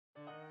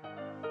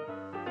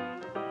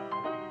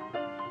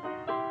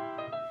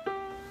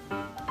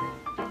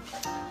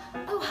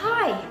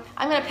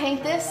I'm gonna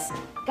paint this.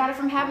 Got it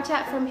from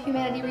Habitat from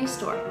Humanity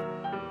Restore.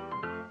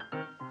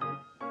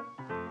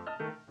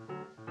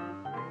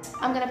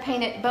 I'm gonna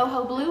paint it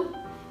boho blue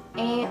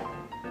and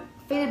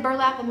faded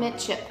burlap and mint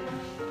chip.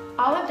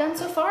 All I've done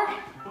so far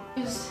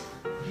is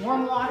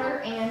warm water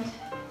and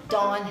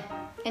Dawn,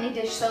 any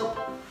dish soap.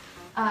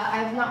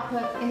 I have not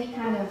put any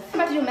kind of, I'm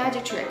about to do a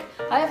magic trick.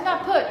 I have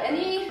not put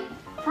any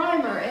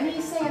primer,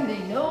 any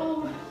sanding,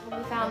 no.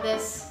 We found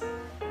this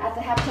at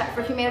the Habitat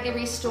for Humanity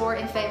Restore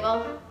in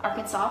Fayetteville,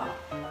 Arkansas.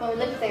 When we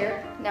lived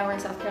there, now we're in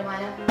South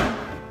Carolina.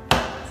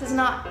 This is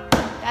not,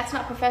 that's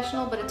not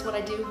professional, but it's what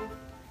I do.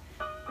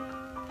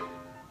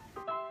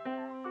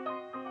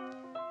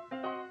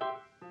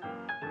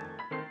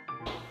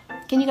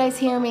 Can you guys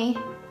hear me?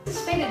 This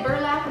is faded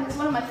burlap and it's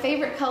one of my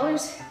favorite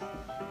colors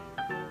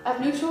of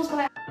neutrals,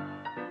 but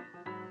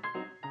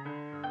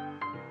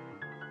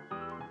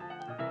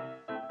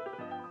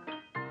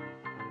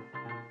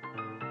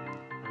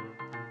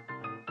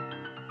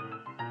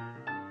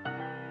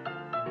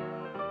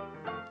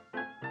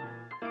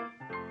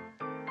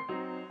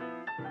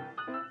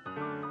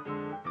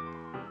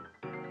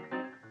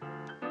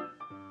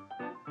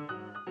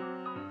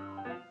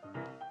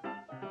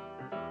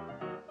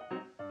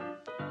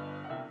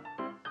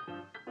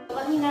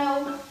let me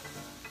know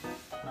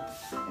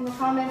in the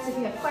comments if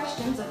you have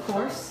questions, of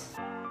course.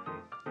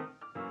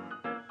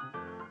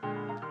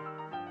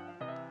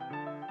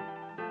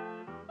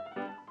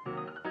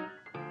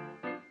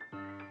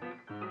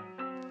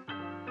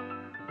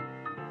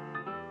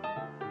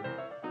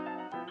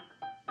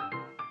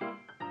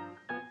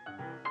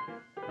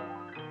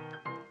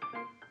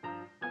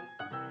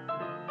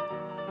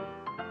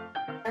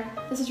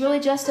 This is really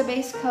just a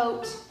base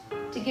coat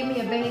to give me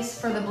a base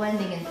for the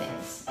blending and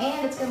things.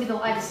 And it's going to be the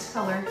lightest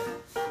color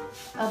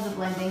of the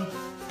blending.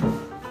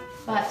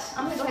 But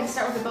I'm going to go ahead and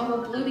start with the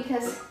boho blue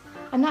because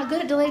I'm not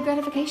good at delayed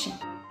gratification.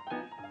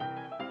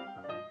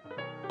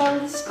 So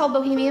this is called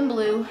Bohemian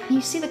Blue.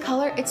 You see the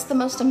color? It's the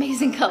most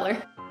amazing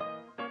color.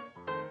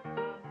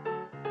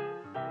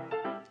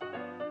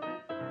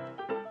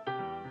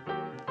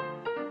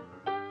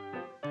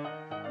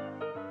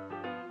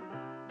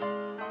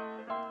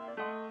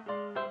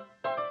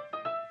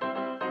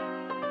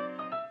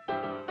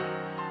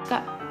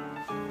 Got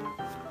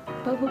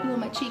boho blue on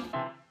my cheek.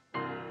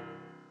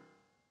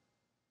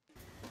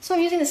 So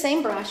I'm using the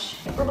same brush.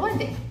 We're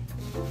blending.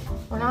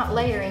 We're not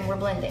layering, we're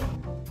blending.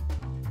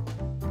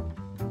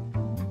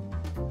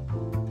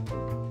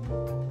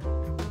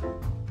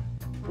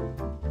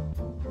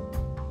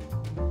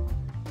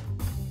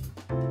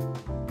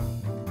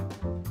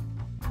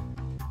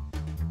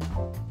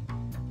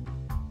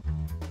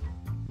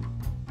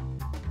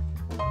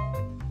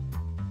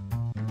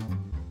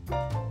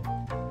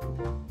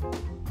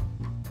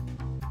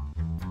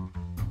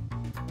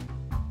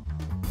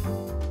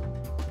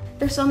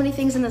 There's so many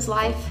things in this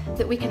life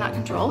that we cannot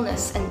control,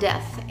 illness and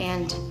death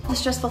and the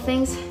stressful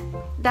things.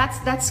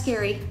 That's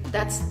scary,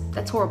 that's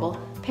horrible.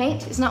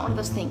 Paint is not one of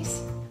those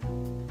things.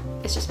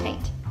 It's just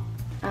paint.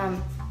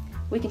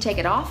 We can take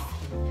it off,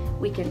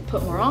 we can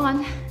put more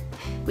on,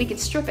 we can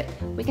strip it,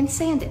 we can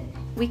sand it,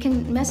 we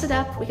can mess it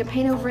up, we can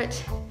paint over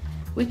it,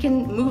 we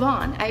can move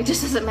on. It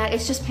just doesn't matter,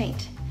 it's just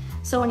paint.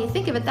 So when you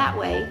think of it that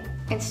way,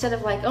 instead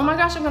of like, oh my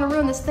gosh, I'm gonna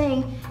ruin this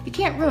thing, you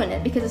can't ruin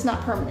it because it's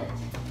not permanent.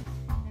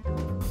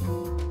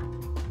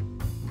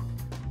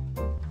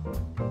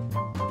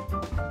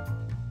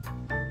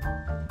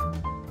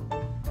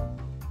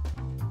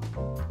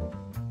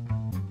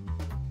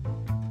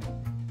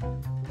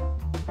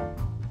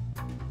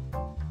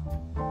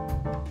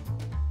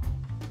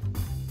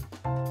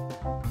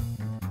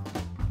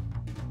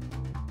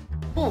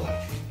 Ooh,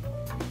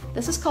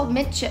 this is called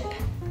mint chip,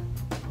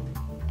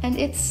 and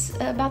it's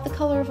about the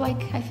color of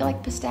like, I feel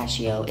like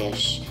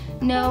pistachio-ish.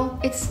 No,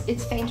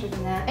 it's fainter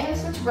than that. I'm gonna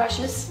switch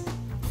brushes.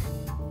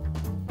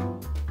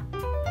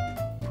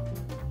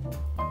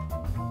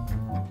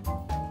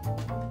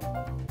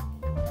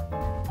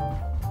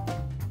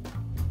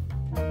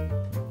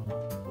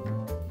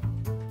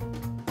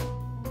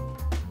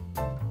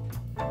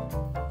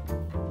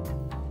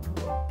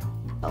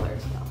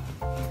 Colors though.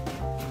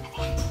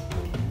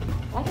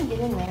 I can get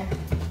in there.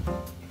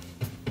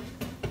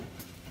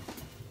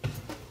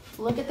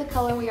 Look at the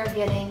color we are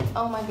getting.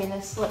 Oh my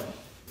goodness, look.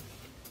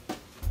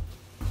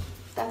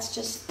 That's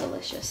just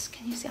delicious.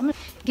 Can you see? I'm gonna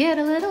get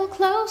a little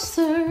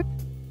closer.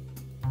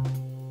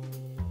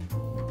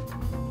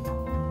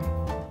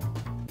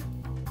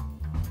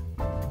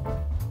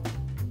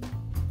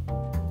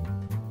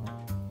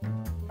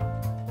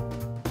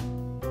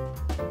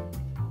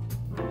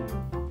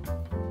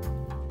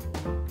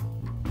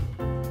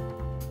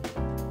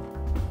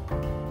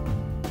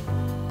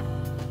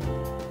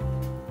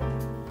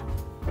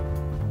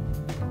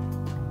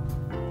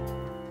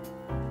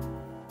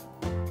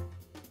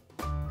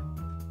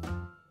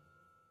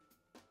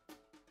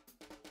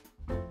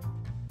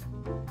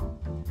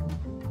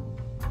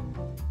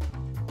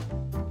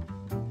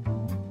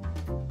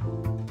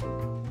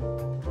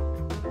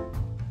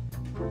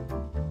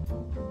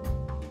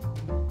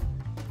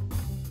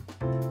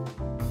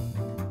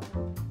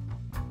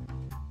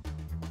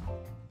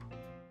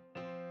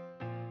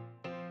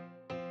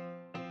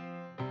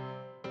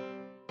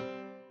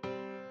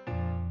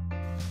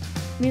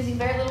 I'm using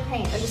very little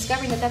paint. I'm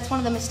discovering that that's one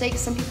of the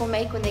mistakes some people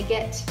make when they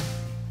get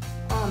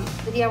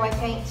the DIY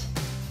paint,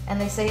 and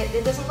they say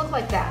it doesn't look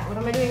like that. What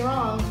am I doing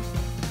wrong?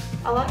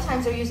 A lot of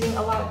times they're using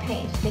a lot of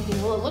paint,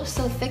 thinking, well, it looks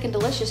so thick and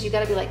delicious, you got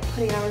to be like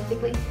putting it on really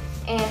thickly,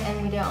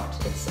 and we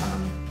don't. It's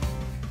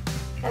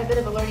got a bit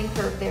of a learning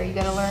curve there. You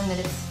got to learn that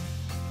it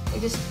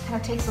just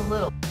kind of takes a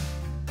little.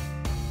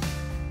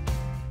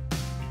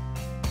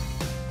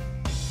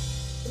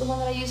 The one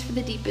that I use for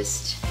the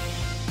deepest.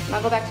 And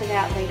I'll go back to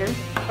that later,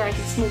 where I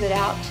can smooth it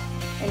out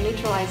and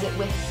neutralize it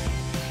with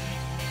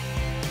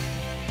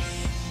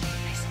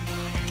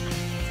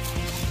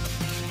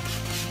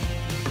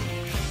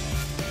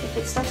if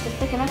it starts to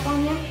thicken up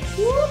on you,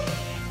 whoop,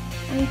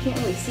 I mean, you can't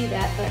really see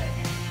that, but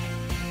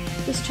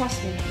just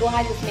trust me,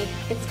 glide with me.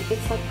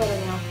 It's like butter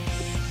now.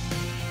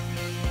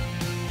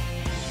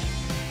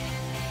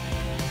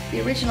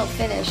 The original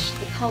finish,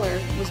 the color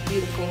was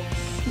beautiful.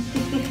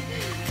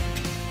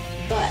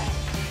 But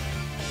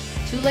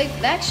too late,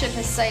 that ship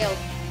has sailed.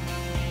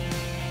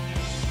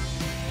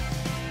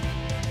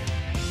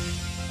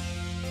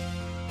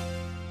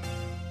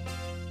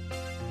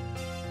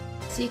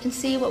 So you can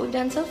see what we've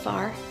done so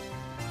far.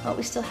 What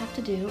we still have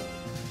to do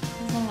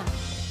is now.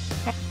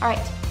 All right,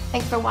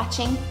 thanks for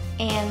watching,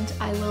 and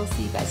I will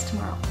see you guys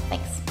tomorrow.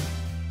 Thanks.